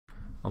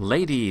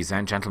Ladies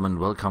and gentlemen,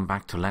 welcome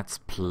back to Let's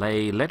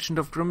Play Legend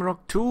of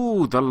Grimrock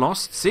II, The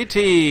Lost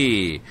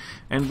City!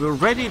 And we're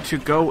ready to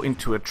go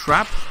into a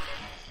trap,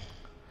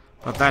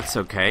 but that's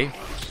okay.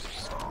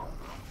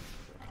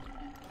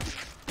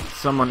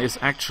 Someone is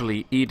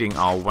actually eating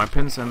our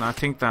weapons, and I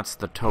think that's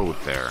the toad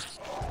there.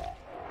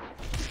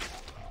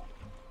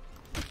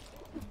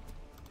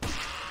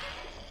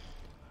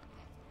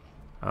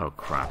 Oh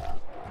crap.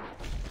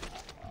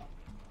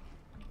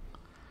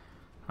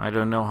 I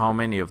don't know how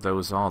many of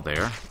those are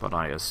there, but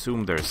I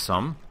assume there's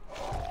some.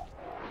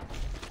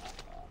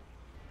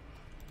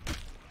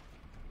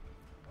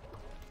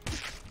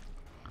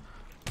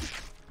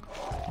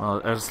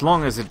 Well, as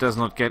long as it does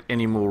not get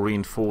any more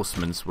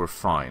reinforcements, we're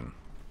fine.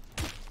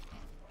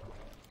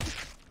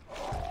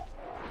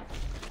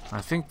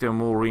 I think there are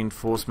more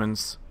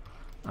reinforcements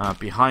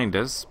behind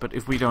us, but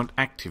if we don't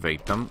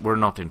activate them, we're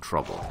not in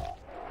trouble.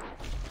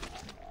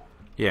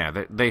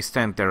 Yeah, they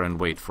stand there and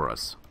wait for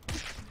us.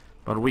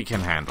 But we can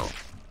handle.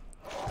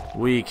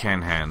 We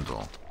can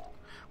handle.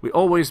 We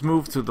always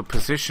move to the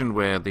position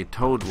where the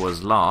toad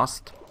was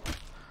last.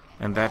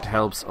 And that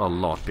helps a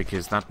lot,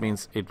 because that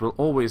means it will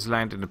always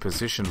land in a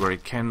position where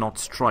it cannot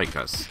strike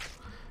us.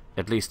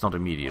 At least not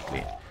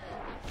immediately.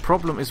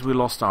 Problem is we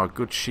lost our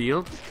good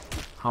shield.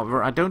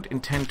 However, I don't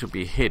intend to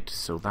be hit,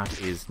 so that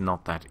is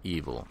not that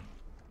evil.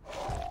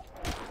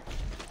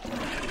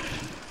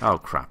 Oh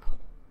crap.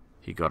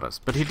 He got us.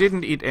 But he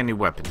didn't eat any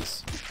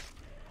weapons.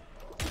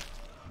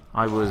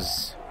 I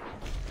was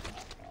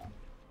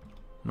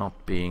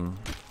not being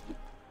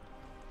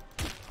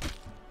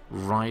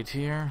right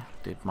here,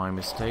 did my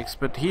mistakes,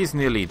 but he's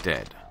nearly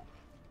dead.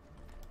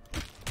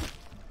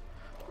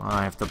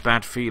 I have the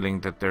bad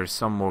feeling that there's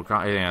some more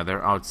guys. Yeah,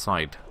 they're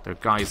outside. There are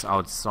guys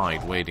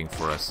outside waiting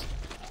for us.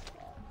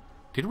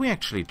 Did we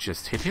actually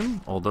just hit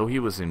him, although he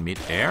was in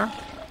mid-air?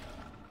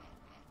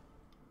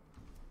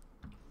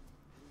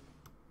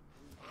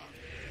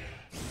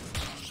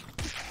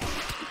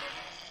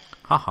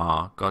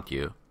 Haha, got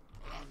you.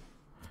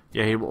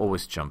 Yeah, he will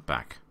always jump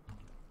back.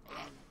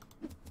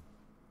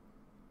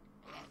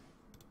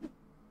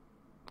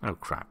 Oh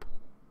crap.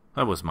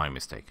 That was my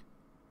mistake.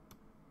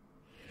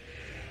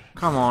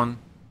 Come on.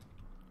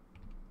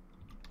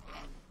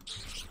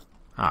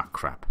 Ah,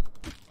 crap.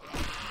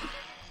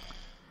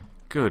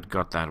 Good,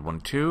 got that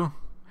one too.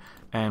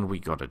 And we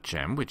got a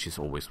gem, which is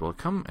always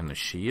welcome, and a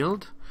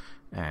shield,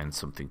 and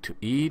something to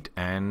eat,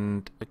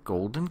 and a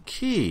golden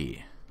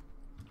key.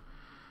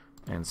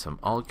 And some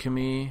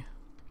alchemy.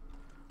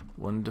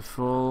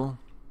 Wonderful.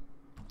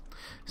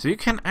 So you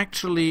can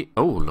actually...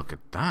 Oh, look at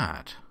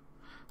that.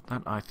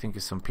 That, I think,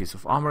 is some piece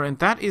of armor. And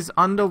that is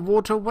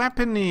underwater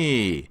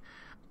weaponry.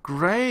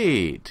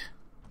 Great.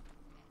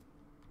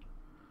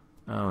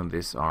 Oh, and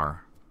these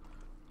are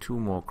two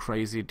more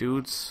crazy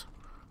dudes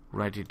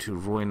ready to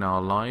ruin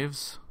our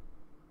lives.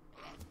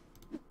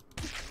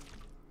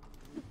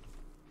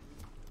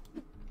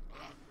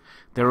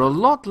 They're a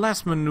lot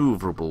less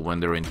maneuverable when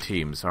they're in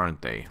teams,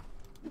 aren't they?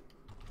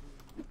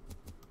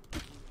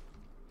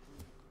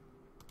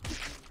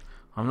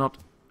 I'm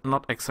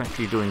not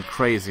exactly doing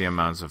crazy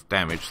amounts of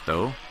damage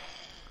though,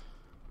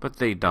 but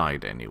they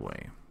died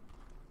anyway.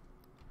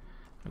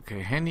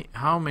 Okay,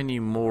 how many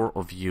more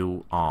of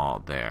you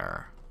are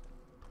there?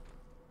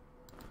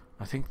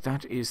 I think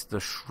that is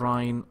the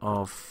Shrine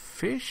of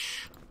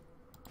Fish.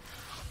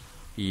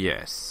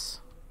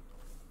 Yes.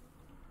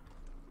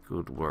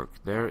 Good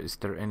work there. Is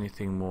there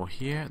anything more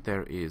here?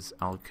 There is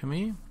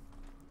alchemy.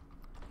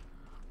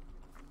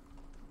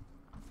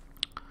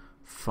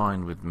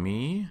 Fine with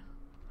me.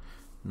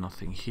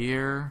 Nothing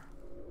here.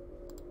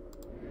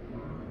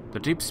 The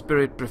deep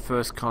spirit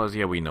prefers colors.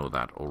 Yeah, we know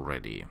that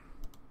already.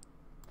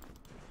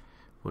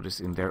 What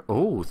is in there?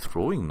 Oh,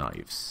 throwing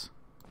knives.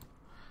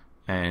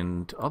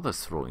 And other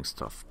throwing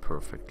stuff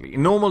perfectly.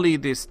 Normally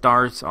these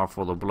darts are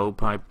for the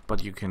blowpipe,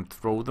 but you can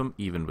throw them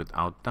even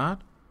without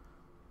that.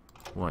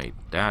 Wait,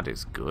 that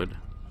is good.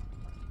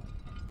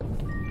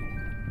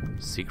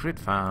 Secret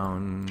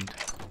found.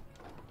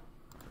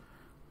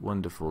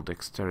 Wonderful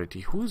dexterity.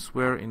 Who's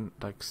where in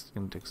dex?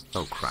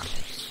 Oh crap!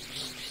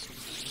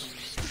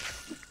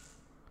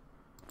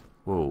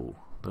 Whoa,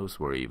 those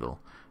were evil.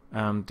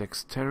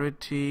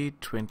 Dexterity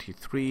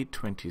 23,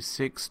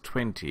 26,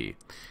 20.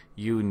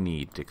 You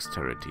need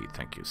dexterity,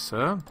 thank you,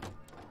 sir.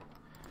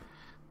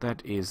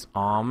 That is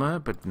armor,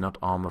 but not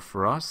armor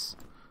for us.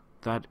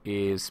 That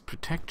is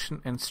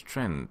protection and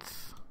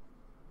strength.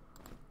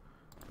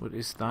 What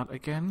is that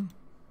again?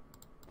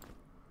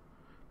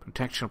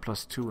 Protection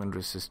 +2 and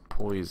resist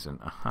poison.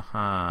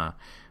 Ahaha,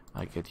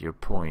 I get your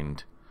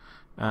point.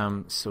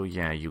 So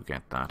yeah, you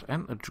get that.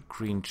 And a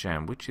green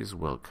gem, which is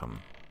welcome.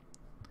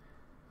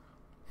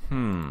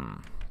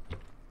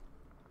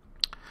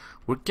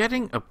 We're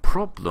getting a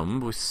problem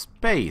with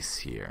space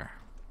here.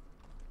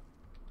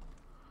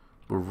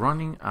 We're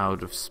running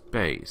out of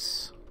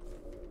space.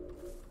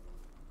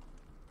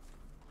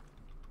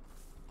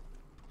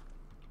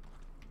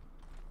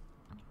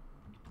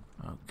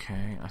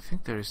 Okay, I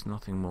think there is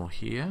nothing more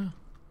here.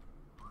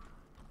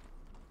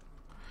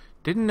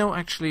 Didn't know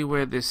actually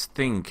where this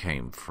thing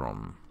came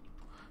from.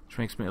 Which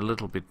makes me a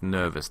little bit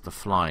nervous, the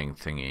flying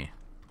thingy.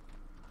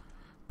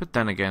 But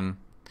then again,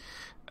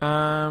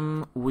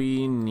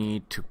 we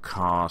need to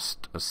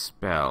cast a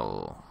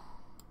spell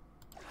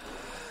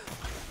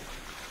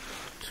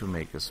to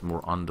make us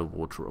more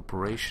underwater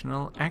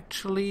operational.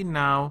 Actually,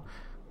 now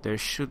there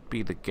should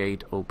be the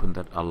gate open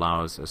that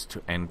allows us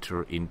to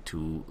enter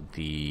into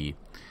the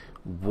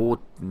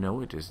water.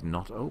 No, it is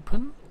not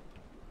open.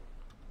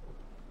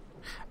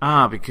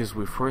 Ah, because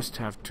we first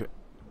have to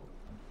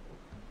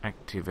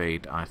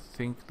activate, I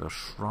think, the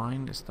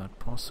shrine. Is that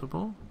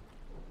possible?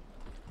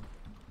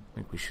 I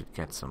think we should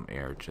get some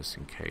air just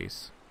in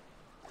case.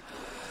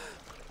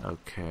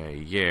 Okay,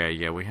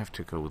 yeah, we have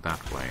to go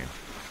that way.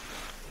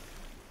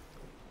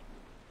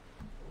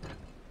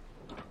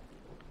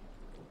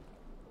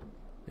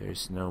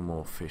 There's no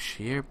more fish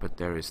here, but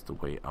there is the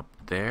way up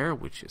there,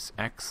 which is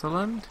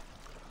excellent.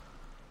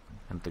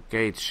 And the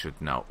gate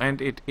should now...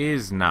 And it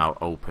is now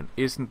open.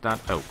 Isn't that...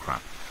 Oh,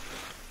 crap.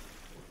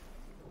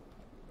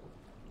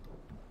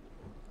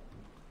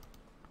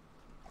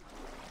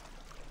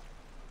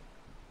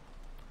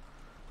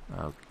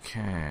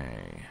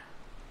 Okay.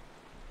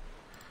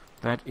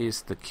 That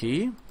is the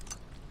key.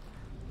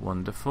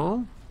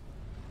 Wonderful.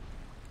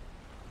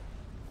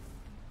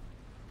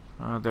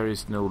 There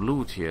is no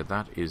loot here.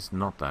 That is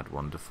not that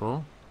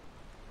wonderful.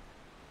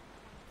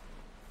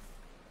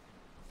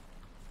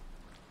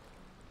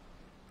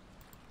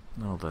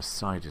 No, the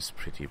site is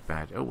pretty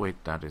bad. Oh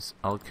wait, that is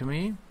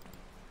alchemy.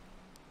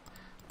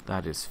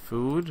 That is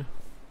food.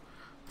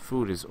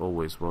 Food is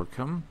always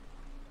welcome.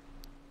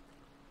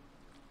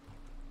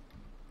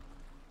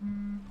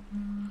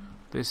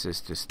 This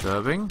is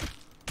disturbing.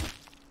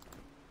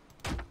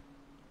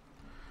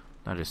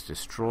 That is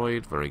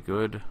destroyed. Very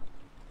good.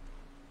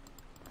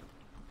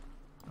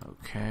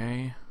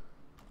 Okay.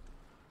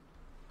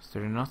 Is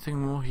there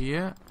nothing more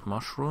here?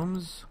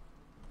 Mushrooms?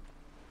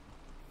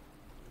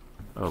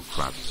 Oh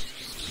crap.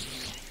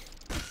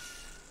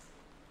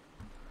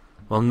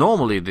 Well,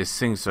 normally these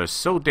things are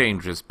so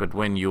dangerous, but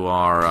when you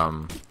are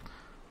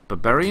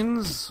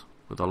barbarians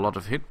with a lot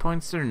of hit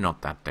points, they're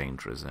not that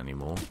dangerous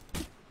anymore.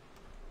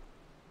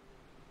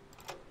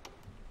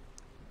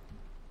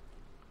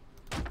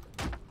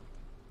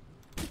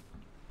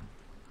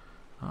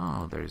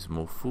 Oh, there's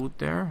more food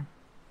there.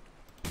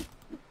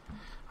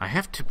 I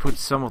have to put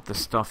some of the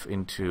stuff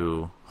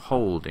into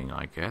holding,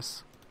 I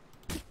guess.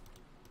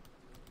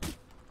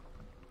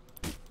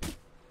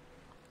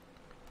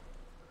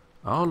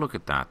 Oh, look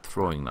at that.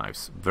 Throwing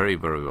knives. Very,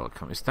 very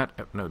welcome. Is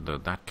that... no,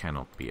 that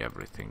cannot be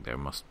everything. There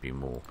must be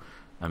more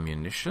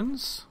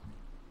ammunitions.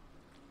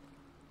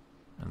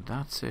 And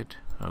that's it.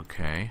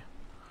 Okay.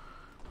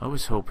 I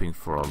was hoping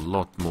for a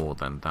lot more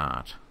than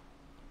that.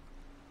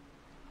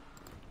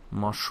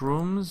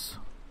 Mushrooms.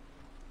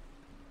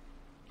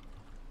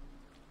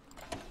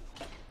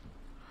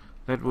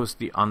 That was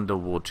the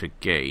underwater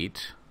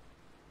gate.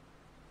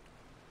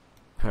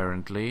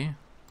 Apparently.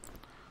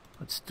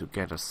 Let's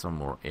get us some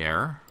more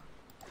air.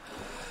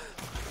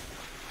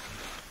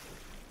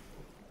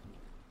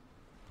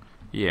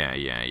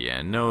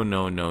 Yeah.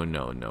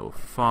 No.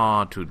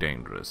 Far too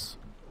dangerous.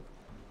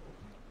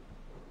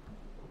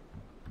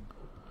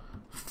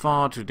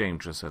 Far too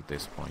dangerous at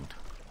this point.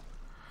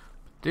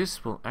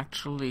 This will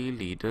actually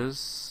lead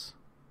us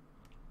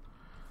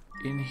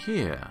in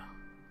here.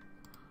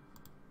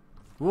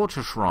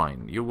 Water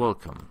shrine, you're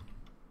welcome.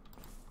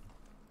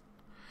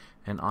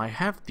 And I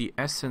have the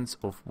essence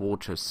of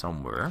water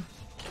somewhere,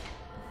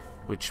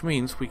 which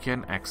means we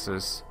can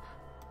access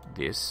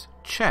this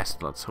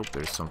chest. Let's hope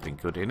there's something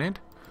good in it.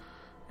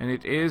 And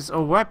it is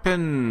a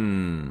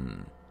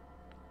weapon.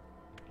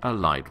 A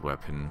light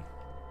weapon.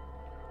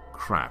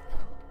 Crap.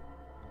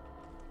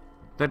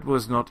 That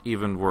was not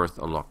even worth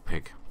a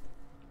lockpick.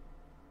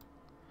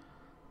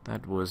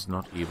 That was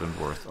not even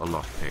worth a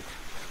lockpick.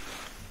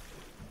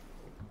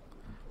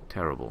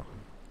 Terrible.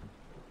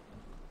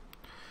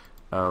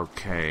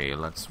 Okay,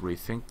 let's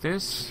rethink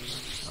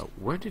this.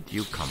 Where did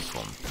you come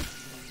from?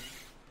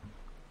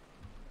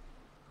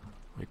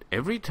 Wait,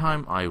 every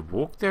time I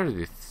walk there,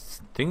 the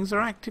things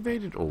are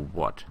activated, or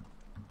what?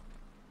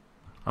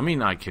 I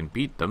mean, I can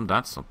beat them,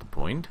 that's not the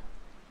point.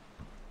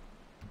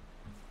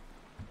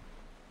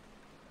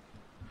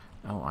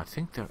 Oh, I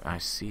think there I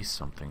see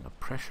something, a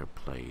pressure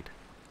plate.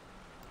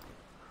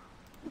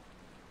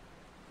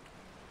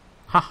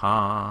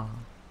 Haha!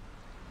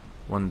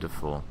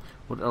 Wonderful.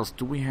 What else?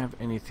 Do we have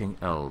anything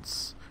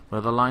else?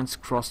 Where the lines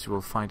cross, you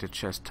will find a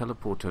chest.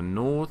 Teleporter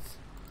north.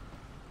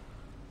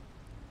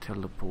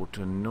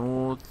 Teleporter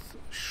north.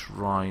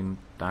 Shrine.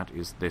 That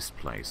is this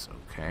place.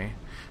 Okay.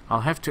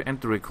 I'll have to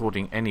end the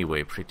recording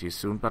anyway pretty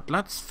soon. But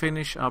let's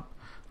finish up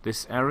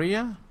this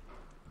area.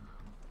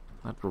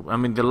 That will, I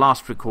mean, the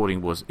last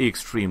recording was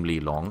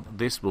extremely long.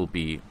 This will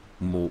be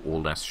more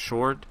or less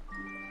short.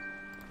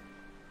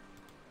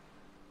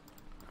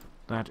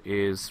 That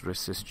is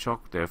resist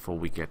shock, therefore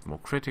we get more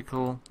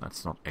critical.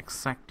 That's not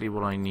exactly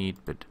what I need,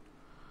 but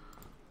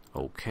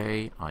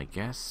okay, I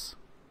guess.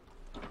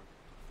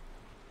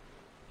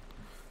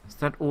 Is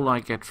that all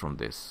I get from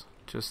this?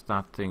 Just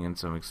that thing and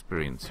some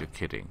experience? You're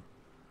kidding.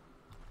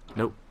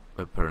 Nope,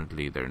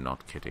 apparently they're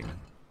not kidding.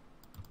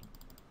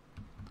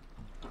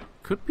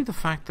 Could be the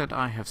fact that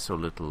I have so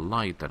little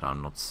light that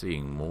I'm not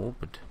seeing more,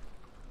 but...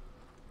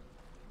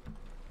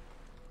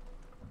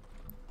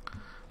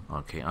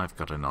 Okay, I've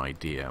got an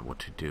idea what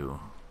to do.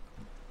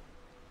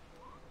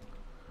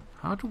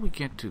 How do we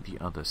get to the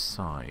other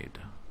side?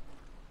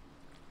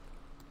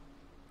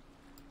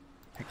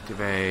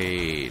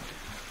 Activate!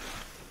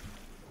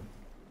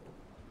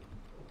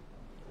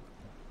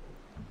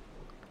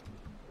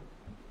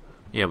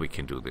 Yeah, we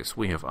can do this.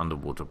 We have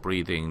underwater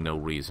breathing, no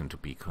reason to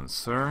be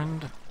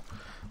concerned.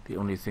 The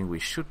only thing we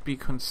should be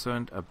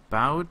concerned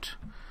about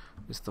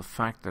is the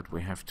fact that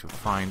we have to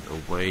find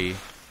a way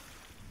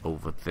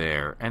over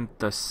there. And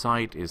the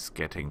sight is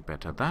getting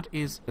better. That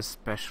is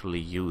especially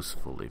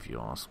useful, if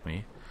you ask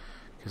me.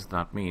 Because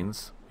that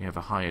means we have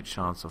a higher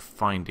chance of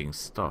finding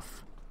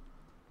stuff.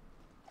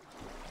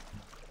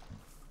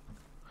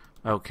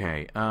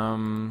 Okay,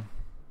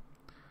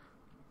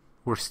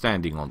 we're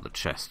standing on the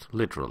chest,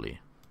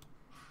 literally.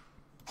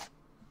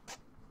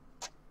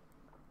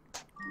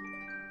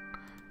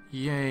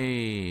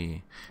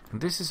 Yay!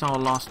 And this is our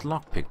last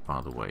lockpick,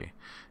 by the way.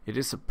 It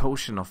is a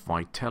potion of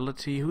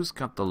vitality. Who's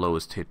got the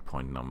lowest hit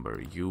point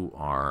number? You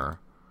are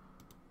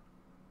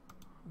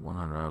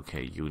 100.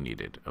 Okay, you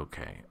need it.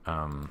 Okay.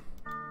 A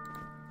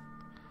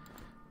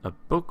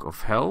book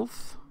of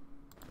health.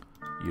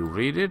 You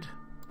read it.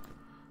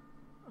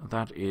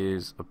 That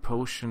is a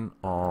potion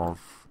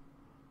of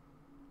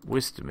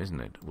wisdom, isn't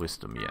it?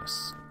 Wisdom,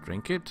 yes.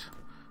 Drink it.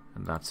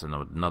 And that's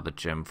another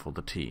gem for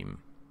the team.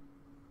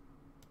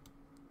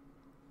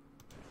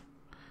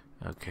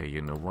 Okay,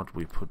 you know what?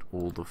 We put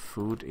all the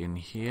food in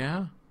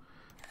here.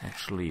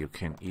 Actually, you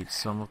can eat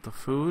some of the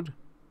food.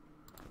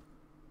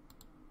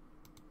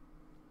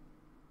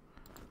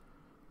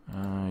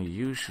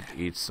 You should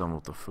eat some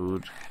of the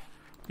food.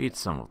 Eat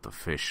some of the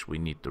fish. We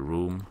need the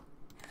room.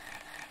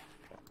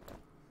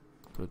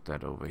 Put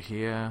that over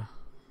here.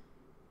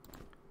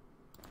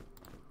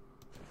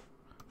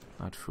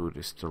 That food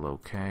is still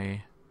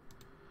okay.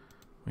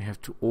 We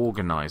have to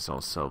organize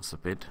ourselves a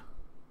bit.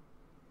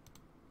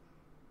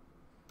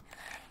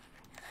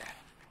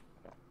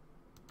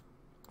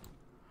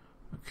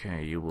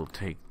 Okay, you will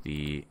take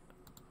the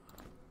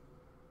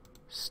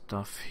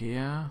stuff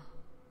here.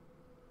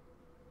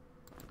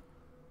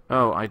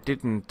 Oh, I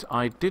didn't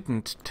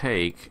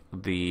take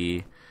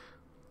the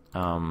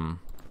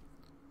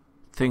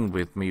thing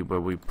with me where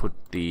we put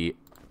the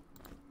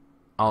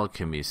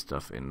alchemy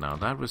stuff in. Now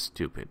that was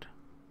stupid.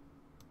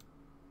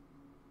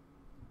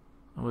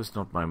 That was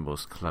not my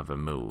most clever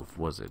move,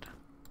 was it?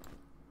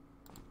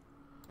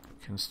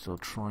 We can still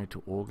try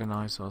to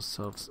organize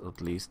ourselves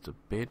at least a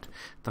bit.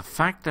 The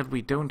fact that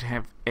we don't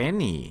have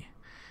any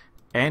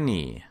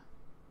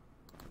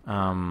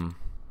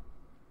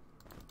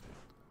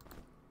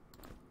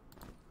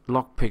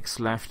lockpicks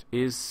left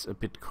is a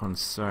bit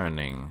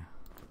concerning.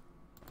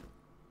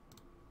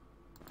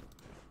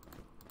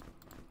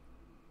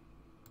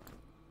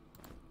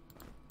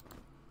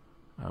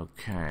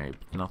 Okay,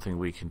 but nothing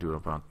we can do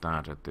about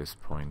that at this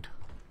point.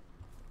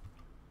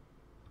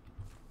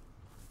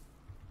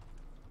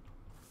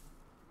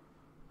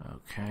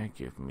 Okay,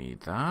 give me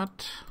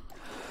that.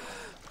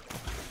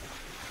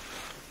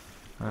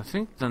 I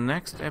think the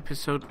next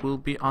episode will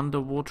be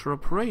underwater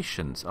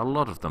operations. A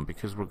lot of them,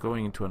 because we're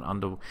going into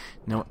an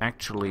No,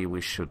 actually,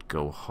 we should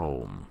go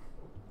home.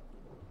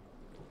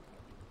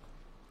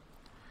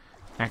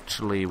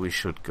 Actually, we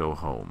should go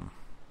home.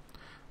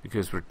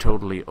 Because we're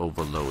totally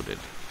overloaded.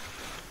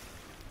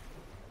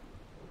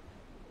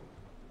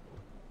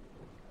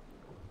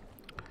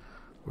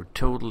 We're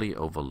totally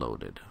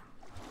overloaded.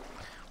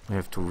 We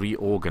have to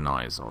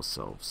reorganize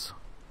ourselves.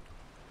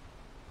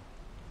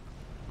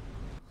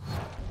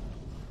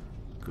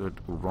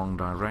 Good, wrong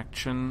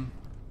direction.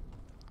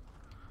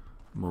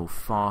 Move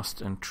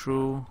fast and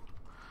true.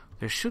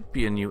 There should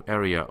be a new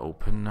area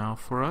open now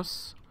for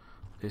us.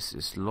 This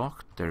is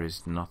locked. There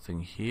is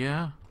nothing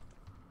here.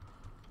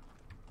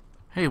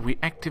 Hey, we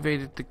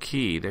activated the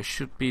key. There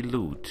should be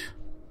loot.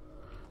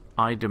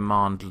 I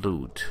demand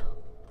loot.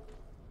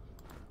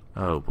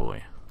 Oh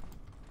boy.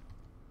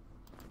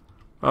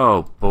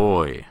 Oh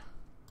boy.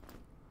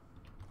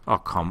 Oh,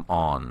 come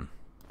on.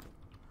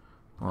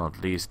 Well,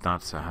 at least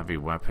that's a heavy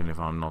weapon if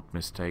I'm not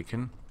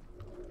mistaken.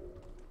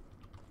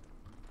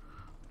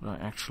 But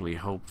I actually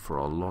hope for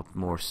a lot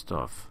more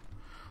stuff.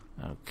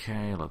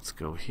 Okay, let's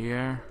go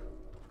here.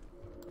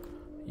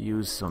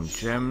 Use some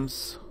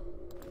gems.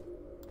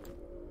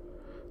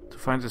 To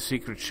find the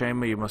secret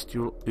chamber, you must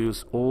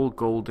use all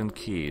golden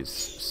keys.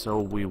 So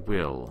we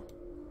will.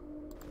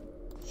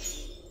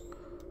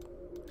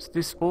 Is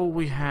this all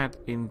we had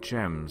in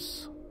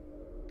gems?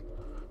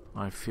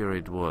 I fear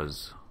it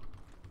was.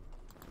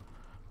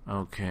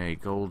 Okay,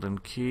 golden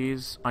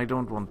keys. I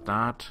don't want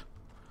that.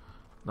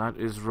 That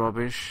is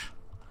rubbish.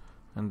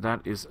 And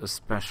that is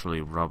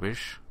especially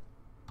rubbish.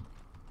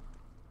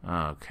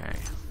 Okay.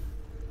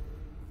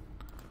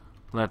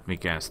 Let me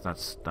guess.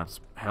 That's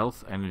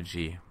health,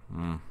 energy.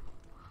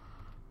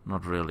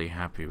 Not really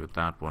happy with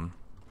that one.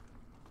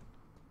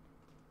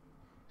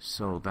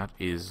 So that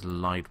is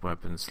light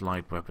weapons.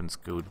 Light weapons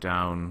go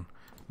down.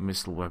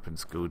 Missile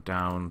weapons go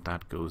down.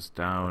 That goes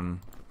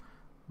down.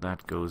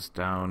 That goes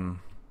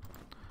down.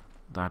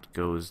 That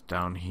goes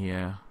down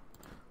here.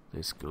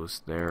 This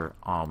goes there.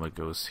 Armor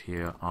goes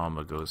here.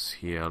 Armor goes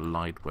here.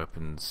 Light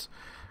weapons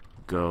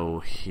go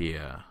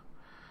here.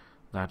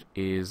 That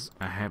is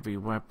a heavy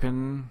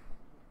weapon.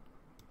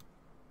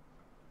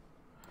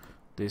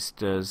 This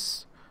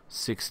does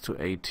 6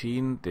 to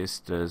 18. This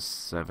does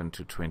 7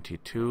 to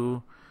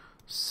 22.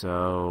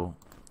 So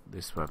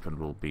this weapon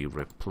will be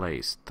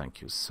replaced.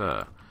 Thank you,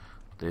 sir.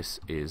 This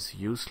is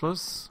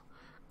useless.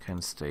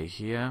 Can stay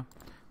here.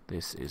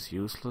 This is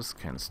useless.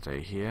 Can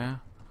stay here.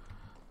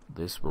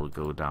 This will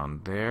go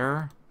down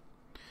there.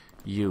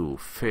 You,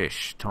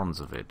 fish, tons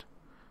of it.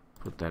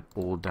 Put that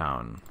all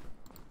down.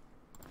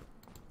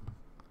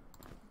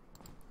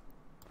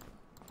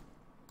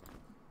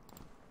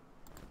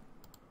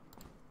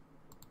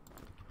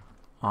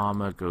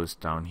 Armor goes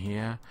down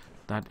here.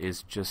 That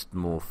is just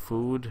more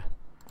food.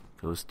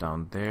 Goes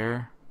down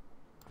there.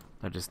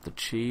 That is the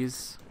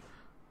cheese.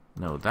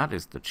 No, that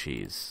is the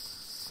cheese.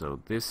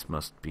 So this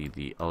must be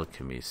the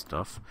alchemy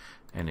stuff.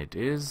 And it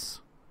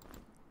is.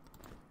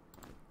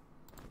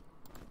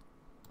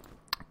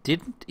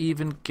 Didn't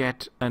even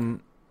get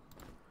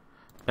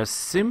a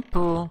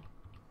simple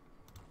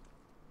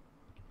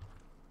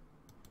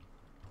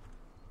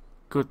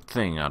good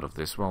thing out of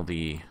this. Well,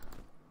 the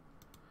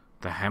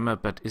hammer,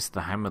 but is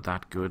the hammer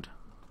that good?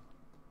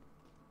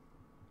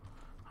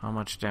 How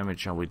much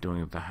damage are we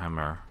doing with the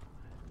hammer?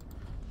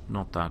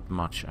 Not that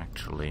much,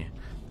 actually.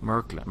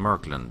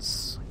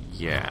 Merklins.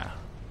 Yeah.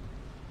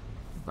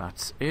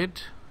 That's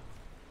it.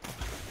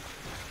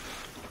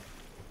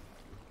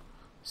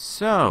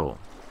 So,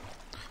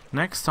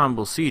 next time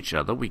we'll see each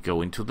other, we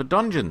go into the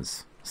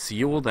dungeons. See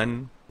you all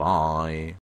then. Bye.